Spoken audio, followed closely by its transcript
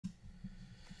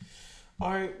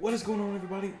Alright, what is going on,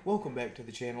 everybody? Welcome back to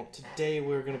the channel. Today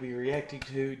we're going to be reacting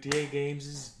to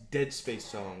DAGames' Dead Space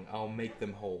song, I'll Make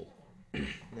Them Whole.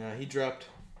 Now, he dropped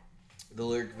the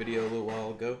lyric video a little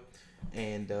while ago,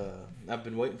 and I've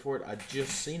been waiting for it. I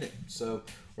just seen it, so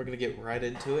we're going to get right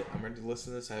into it. I'm ready to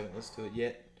listen to this. I haven't listened to it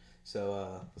yet,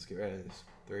 so let's get right into this.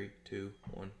 3, 2,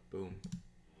 1, boom.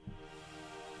 Ooh.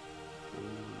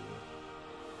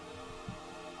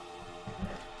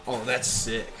 Oh, that's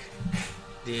sick.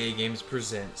 DAGames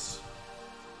presents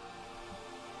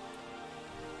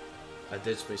a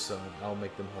Dead Space song, I'll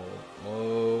Make Them Whole.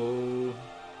 Oh,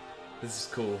 this is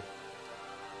cool.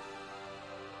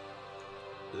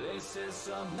 This is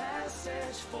a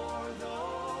message for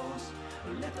those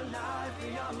who live a life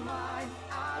beyond mine.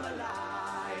 I'm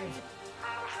alive.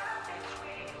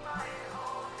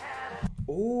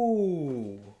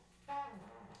 Oh,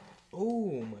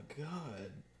 oh my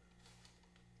god.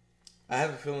 I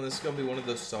have a feeling this is going to be one of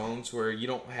those songs where you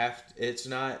don't have to, it's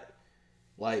not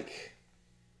like,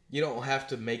 you don't have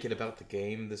to make it about the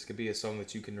game. This could be a song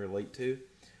that you can relate to,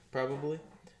 probably.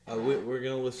 We're going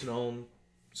to listen on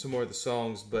some more of the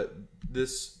songs, but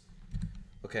this,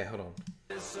 okay, hold on.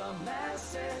 It's a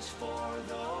message for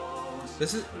those.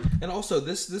 This is, and also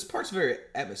this part's very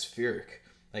atmospheric.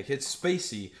 Like, it's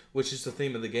spacey, which is the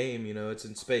theme of the game, you know, it's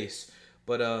in space.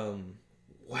 But,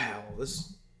 wow,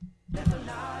 this... Live a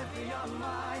life beyond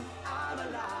mine, I'm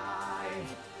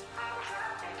alive. I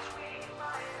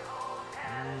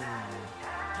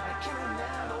can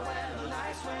remember when the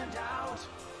lights went out,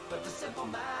 but the simple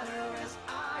matter is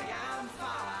I am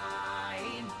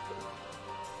fine.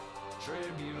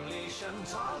 Tribulation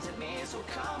taunted me so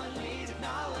commonly,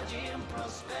 technology and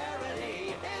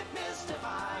prosperity, it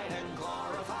mystified and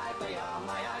glorified beyond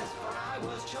my eyes, for I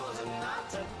was chosen not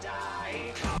to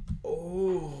die.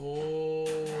 Oh,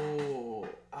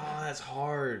 that's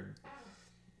hard.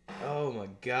 Oh my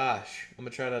gosh. I'm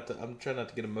trying not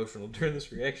to get emotional during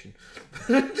this reaction.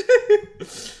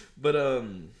 But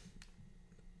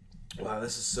wow,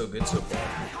 this is so good so far.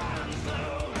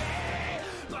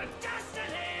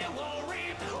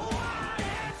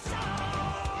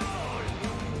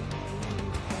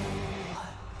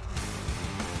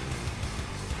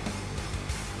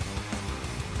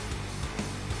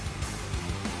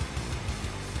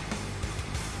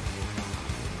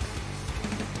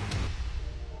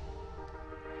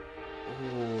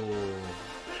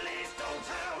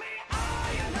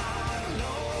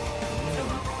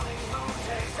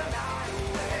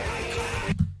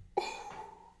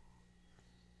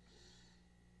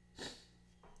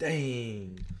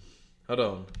 Dang. Hold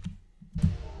on.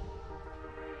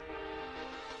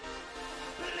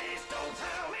 Please don't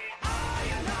tell me I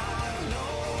am not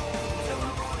alone. Till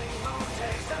the morning moon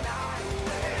takes the night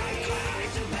away. I cried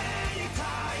too many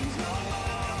times, no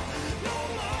more, no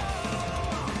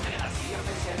more. And I see your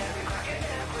face in every crack and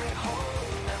every hole.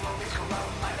 Memories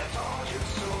corrupt like I told you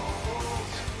so.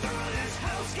 Through this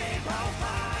hellscape I'll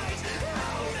fight.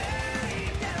 I'll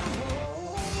make them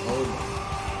whole. Oh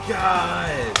my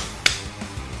god.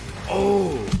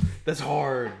 Oh, that's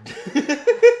hard.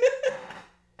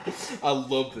 I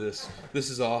love this. This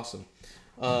is awesome.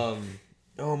 Oh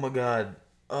my god.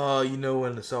 You know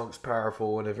when the song's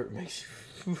powerful whenever it makes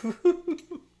you.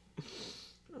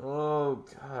 Oh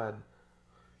god.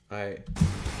 Alright.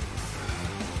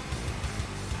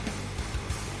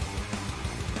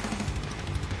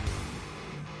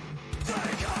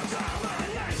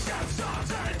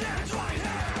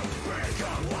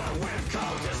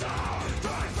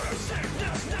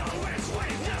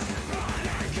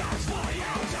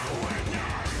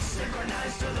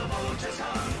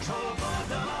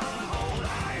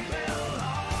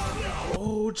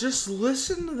 Oh, just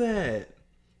listen to that.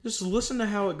 Just listen to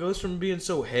how it goes from being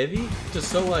so heavy to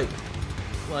so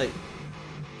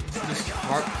just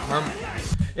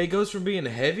it goes from being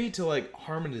heavy to like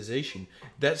harmonization.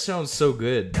 That sounds so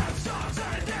good.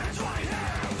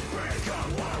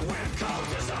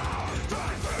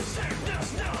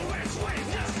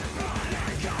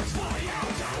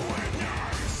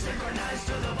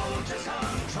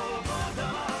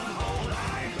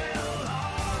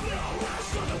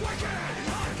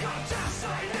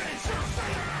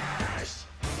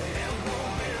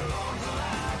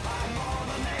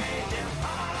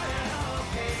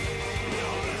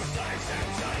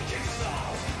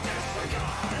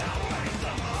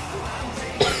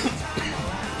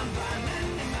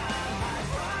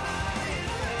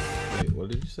 Wait, what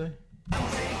did you say?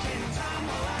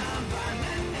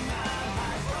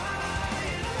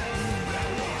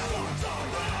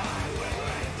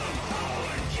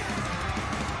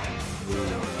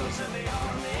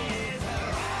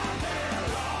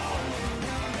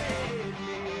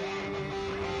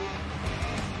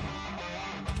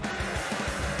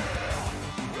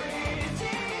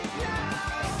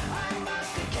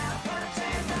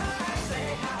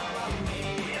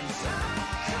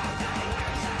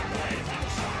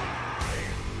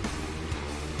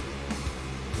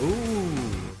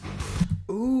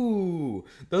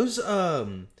 Those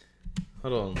hold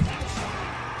on.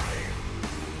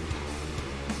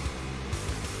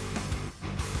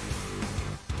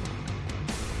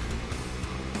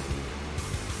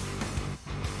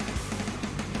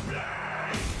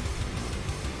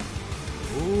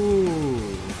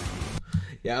 Ooh.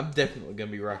 Yeah, I'm definitely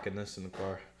gonna be rocking this in the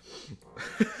car.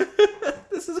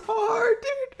 This is hard,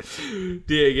 dude.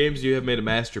 DAGames, you have made a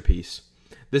masterpiece.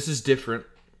 This is different.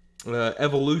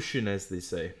 Evolution, as they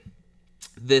say.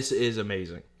 This is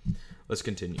amazing. Let's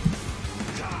continue.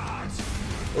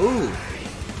 Ooh.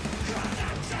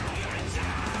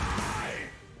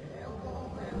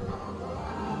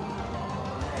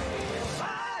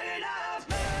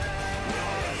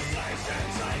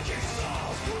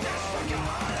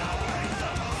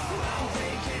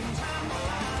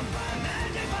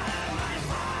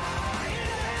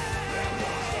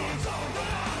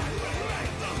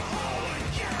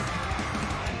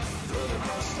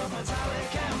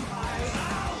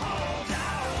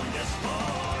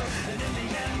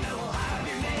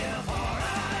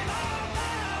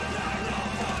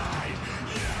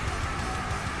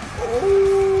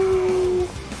 Oh.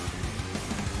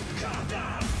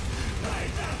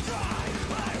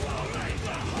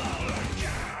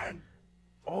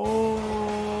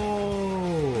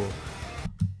 Oh.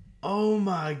 Oh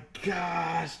my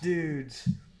gosh, dudes.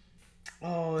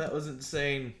 Oh, that was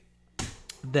insane.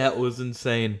 That was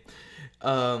insane.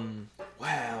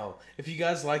 Wow. If you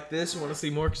guys like this and want to see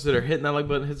more, consider hitting that like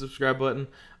button, hit the subscribe button.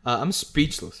 I'm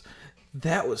speechless.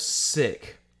 That was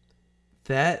sick.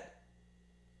 That...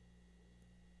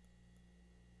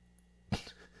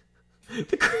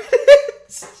 The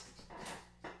credits!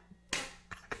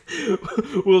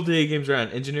 Will DAGames Ryan,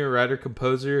 engineer, writer,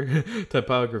 composer,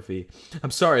 typography.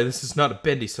 I'm sorry, this is not a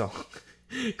bendy song.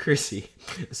 Chrissy,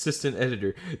 assistant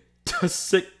editor, does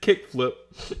sick kickflip.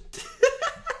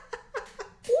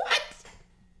 What?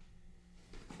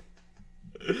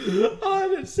 Oh, I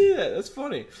didn't see that. That's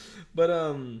funny. But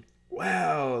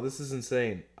wow, this is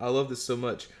insane. I love this so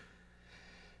much.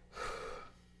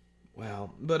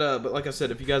 Wow. But like I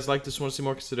said, if you guys like this, want to see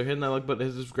more, consider hitting that like button,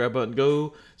 hit the subscribe button.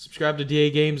 Go subscribe to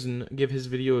DAGames and give his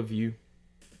video a view.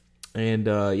 And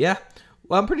yeah.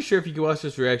 Well, I'm pretty sure if you can watch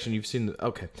this reaction, you've seen the...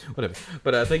 Okay, whatever.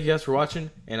 But thank you guys for watching,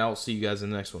 and I'll see you guys in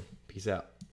the next one. Peace out.